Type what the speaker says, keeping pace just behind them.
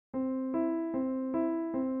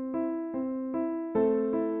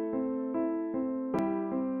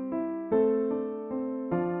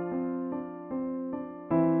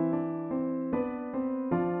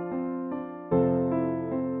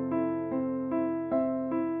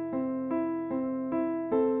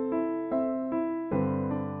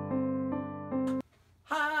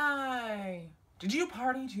Did you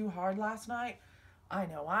party too hard last night? I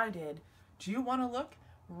know I did. Do you want to look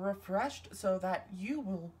refreshed so that you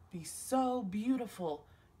will be so beautiful?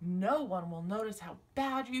 No one will notice how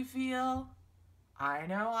bad you feel. I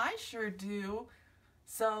know I sure do.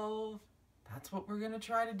 So that's what we're going to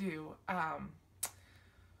try to do.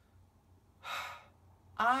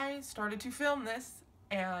 I started to film this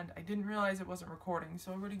and I didn't realize it wasn't recording,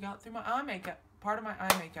 so I already got through my eye makeup, part of my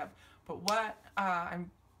eye makeup. But what I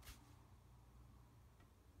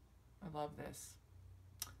love this.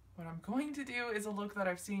 What I'm going to do is a look that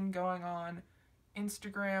I've seen going on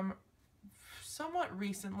Instagram somewhat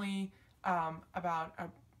recently, about a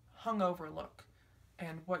hungover look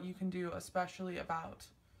and what you can do, especially about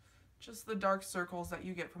just the dark circles that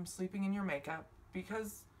you get from sleeping in your makeup,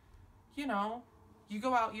 because, you know, you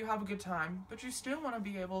go out, you have a good time, but you still want to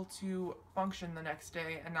be able to function the next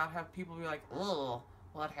day and not have people be like, ugh,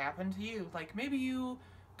 what happened to you? Like, maybe you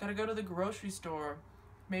gotta go to the grocery store.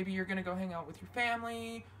 Maybe you're gonna go hang out with your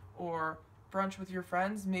family or brunch with your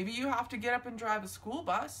friends. Maybe you have to get up and drive a school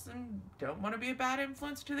bus and don't want to be a bad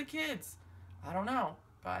influence to the kids. I don't know,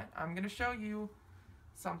 but I'm gonna show you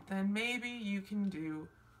something maybe you can do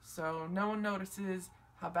so no one notices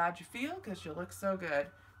how bad you feel because you look so good.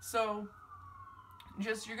 So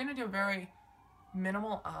you're gonna do a very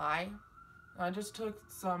minimal eye. I just took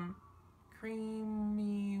some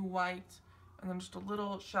creamy white and then just a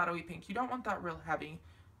little shadowy pink. You don't want that real heavy.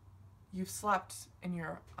 You've slept in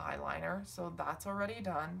your eyeliner, so that's already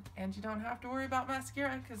done. And you don't have to worry about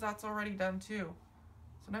mascara because that's already done too.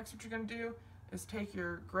 So next what you're gonna do is take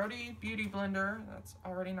your Grody Beauty Blender, that's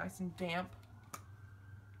already nice and damp.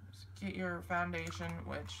 Just get your foundation,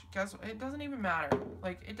 which, guess what, it doesn't even matter.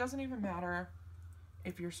 Like, it doesn't even matter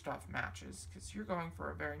if your stuff matches, because you're going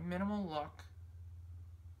for a very minimal look.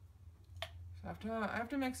 So I have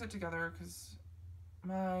to mix it together because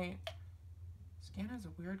my skin has a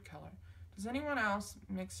weird color. Does anyone else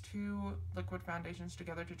mix two liquid foundations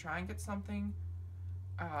together to try and get something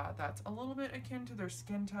that's a little bit akin to their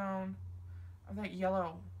skin tone of that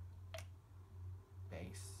yellow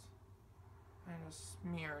base? I just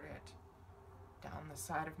smeared it down the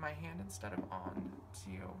side of my hand instead of on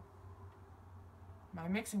to my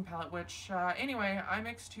mixing palette, which anyway, I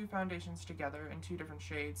mixed two foundations together in two different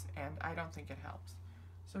shades and I don't think it helps.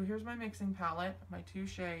 So here's my mixing palette, my two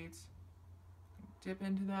shades. Dip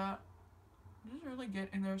into that. Just really get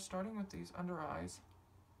in there, starting with these under eyes.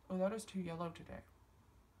 Oh, that is too yellow today.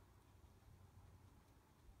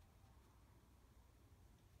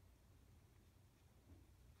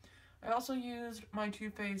 I also used my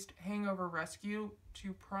Too Faced Hangover Rescue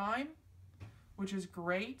to prime, which is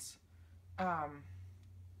great. But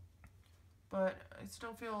I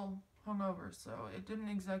still feel hungover, so it didn't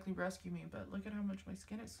exactly rescue me, but look at how much my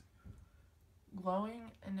skin is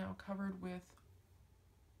glowing and now covered with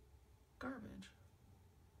garbage.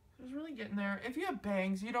 So it's really getting there. If you have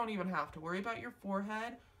bangs, you don't even have to worry about your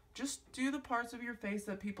forehead. Just do the parts of your face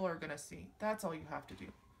that people are gonna see. That's all you have to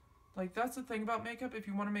do. Like, that's the thing about makeup. If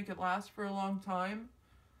you want to make it last for a long time,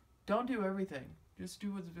 don't do everything. Just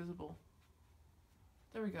do what's visible.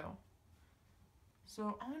 There we go.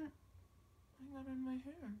 So I got in my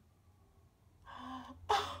hair.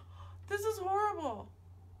 Oh, this is horrible.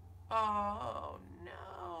 Oh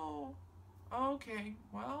no. Okay,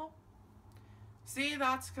 well, see,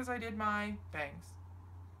 that's because I did my bangs.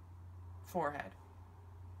 Forehead.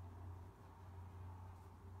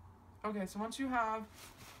 Okay, so once you have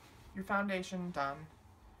your foundation done,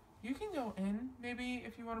 you can go in, maybe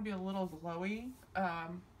if you want to be a little glowy.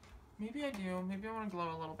 Maybe I do. Maybe I want to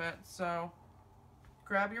glow a little bit. So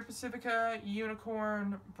grab your Pacifica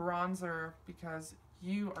Unicorn Bronzer because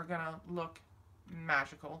you are going to look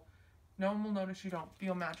magical. No one will notice you don't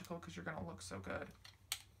feel magical because you're going to look so good.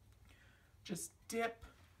 Just dip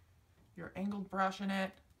your angled brush in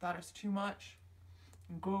it. That is too much.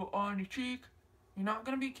 And go on your cheek. You're not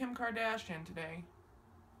going to be Kim Kardashian today.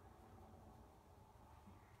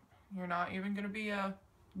 You're not even going to be a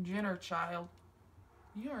Jenner child.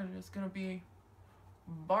 You are just going to be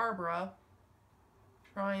Barbara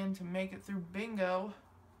trying to make it through bingo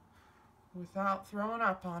without throwing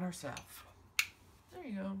up on herself. There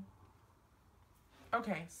you go.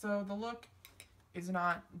 Okay, so the look is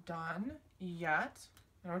not done yet.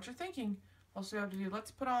 I know what you're thinking. Also, you have to do,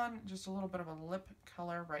 let's put on just a little bit of a lip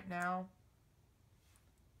color right now.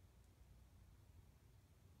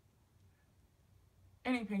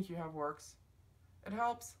 Any pink you have works. It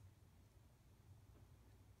helps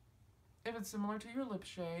if it's similar to your lip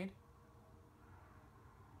shade.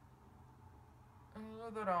 And a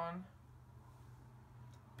little bit on.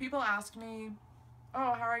 People ask me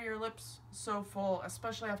oh, how are your lips so full,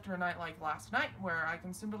 especially after a night like last night where I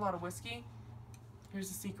consumed a lot of whiskey? Here's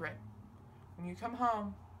the secret. When you come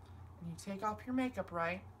home and you take off your makeup,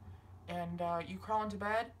 right, and you crawl into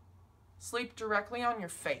bed, sleep directly on your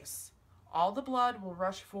face. All the blood will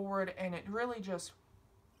rush forward and it really just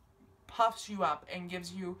puffs you up and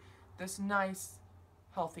gives you this nice,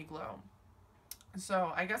 healthy glow.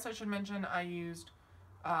 So I guess I should mention I used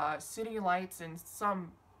City Lights in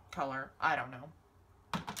some color. I don't know.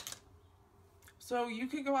 So you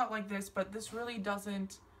could go out like this, but this really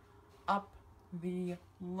doesn't up the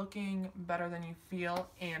looking better than you feel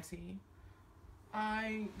ante.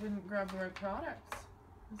 I didn't grab the right products.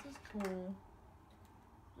 This is cool.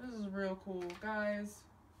 This is real cool, guys.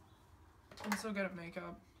 I'm so good at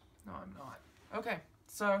makeup. No, I'm not. Okay,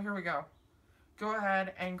 so here we go. Go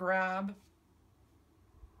ahead and grab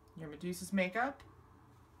your Medusa's makeup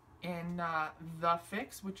in The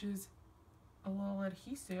Fix, which is a little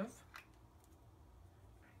adhesive.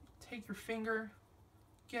 Take your finger,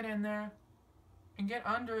 get in there, and get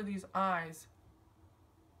under these eyes.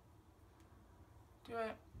 Do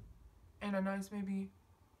it in a nice, maybe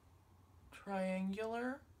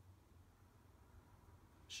triangular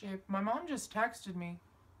shape. My mom just texted me,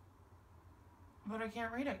 but I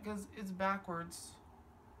can't read it because it's backwards.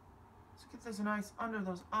 So get this nice under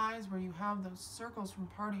those eyes where you have those circles from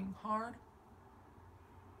partying hard.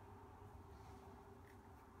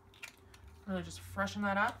 Really just freshen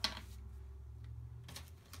that up.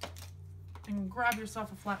 And grab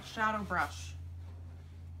yourself a flat shadow brush.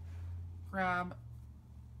 Grab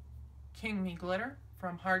King Me Glitter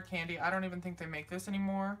from Hard Candy. I don't even think they make this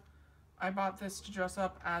anymore. I bought this to dress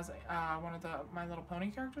up as one of the My Little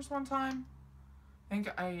Pony characters one time. I think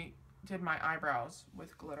I did my eyebrows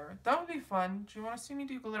with glitter. That would be fun. Do you want to see me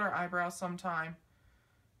do glitter eyebrows sometime?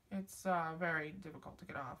 It's very difficult to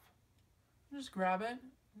get off. Just grab it.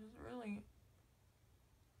 Just really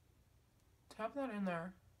tap that in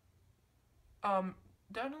there.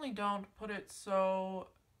 Definitely don't put it so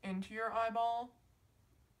into your eyeball.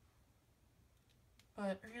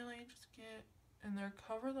 But really just get in there,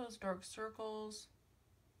 cover those dark circles.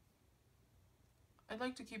 I'd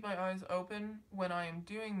like to keep my eyes open when I am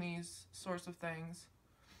doing these sorts of things,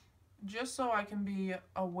 just so I can be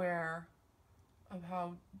aware of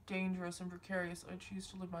how dangerous and precarious I choose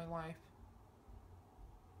to live my life.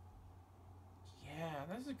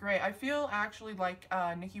 Yeah, this is great. I feel actually like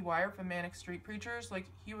Nicky Wire from Manic Street Preachers. Like,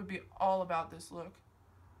 he would be all about this look.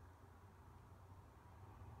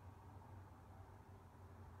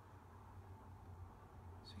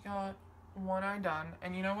 So we got one eye done.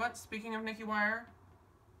 And you know what? Speaking of Nicky Wire,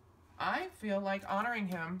 I feel like honoring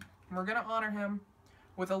him. We're going to honor him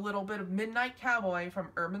with a little bit of Midnight Cowboy from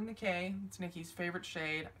Urban Decay. It's Nicky's favorite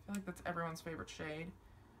shade. I feel like that's everyone's favorite shade.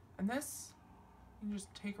 And this, you can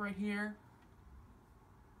just take right here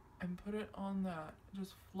and put it on that.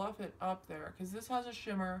 Just fluff it up there, because this has a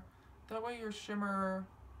shimmer. That way your shimmer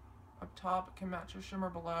up top can match your shimmer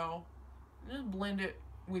below. Just blend it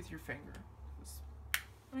with your finger.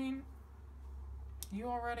 I mean, you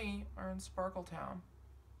already are in Sparkle Town.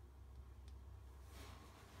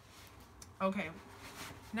 Okay,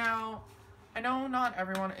 now, I know not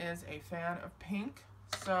everyone is a fan of pink,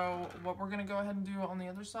 so what we're gonna go ahead and do on the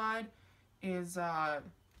other side is our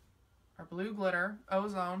blue glitter,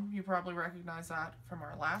 Ozone. You probably recognize that from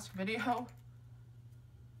our last video.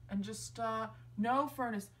 And just, no,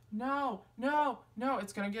 Furnace, no, no, no,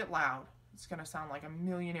 it's gonna get loud. It's gonna sound like a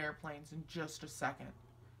million airplanes in just a second.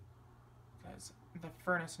 Because the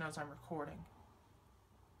Furnace knows I'm recording.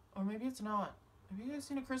 Or maybe it's not. Have you guys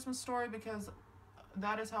seen A Christmas Story? Because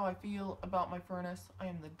that is how I feel about my Furnace. I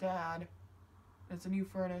am the dad. It's a new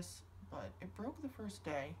Furnace, but it broke the first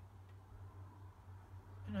day.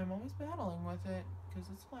 And I'm always battling with it because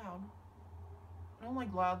it's loud. I don't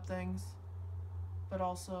like loud things, but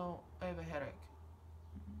also I have a headache.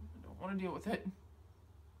 I don't want to deal with it.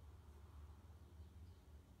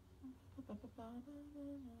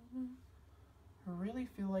 I really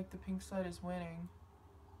feel like the pink side is winning.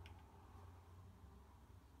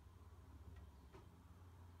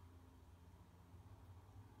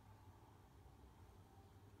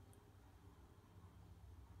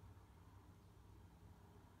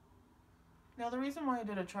 Now the reason why I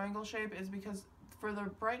did a triangle shape is because for the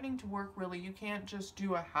brightening to work really, you can't just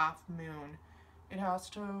do a half moon. It has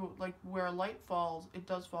to, like where light falls, it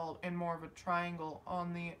does fall in more of a triangle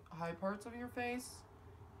on the high parts of your face.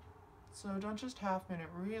 So don't just half moon it,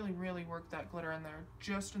 really, really work that glitter in there,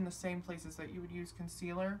 just in the same places that you would use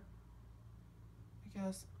concealer. I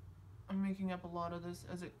guess I'm making up a lot of this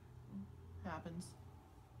as it happens.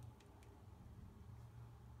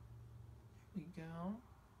 we go.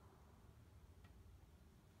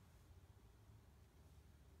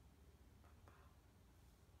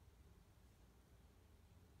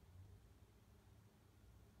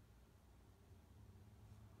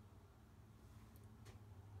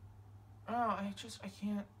 Oh, I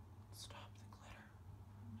can't stop the glitter.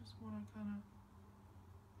 I just want to kind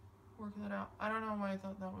of work that out. I don't know why I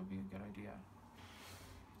thought that would be a good idea.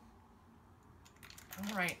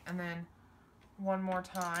 All right, and then one more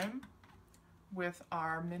time with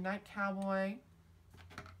our Midnight Cowboy.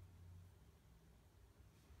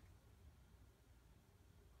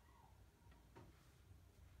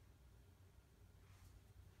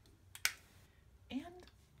 And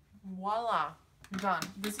voila, done.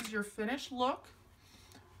 This is your finished look.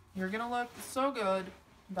 You're gonna look so good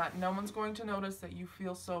that no one's going to notice that you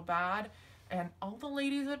feel so bad, and all the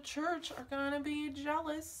ladies at church are gonna be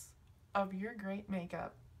jealous of your great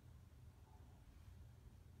makeup.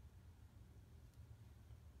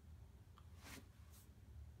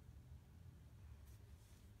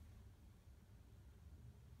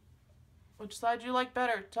 Which side do you like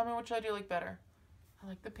better? Tell me which side you like better. I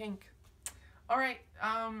like the pink. All right,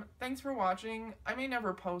 thanks for watching. I may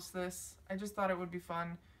never post this. I just thought it would be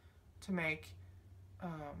fun to make.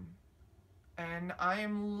 And I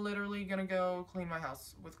am literally gonna go clean my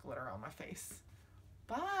house with glitter on my face.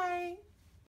 Bye!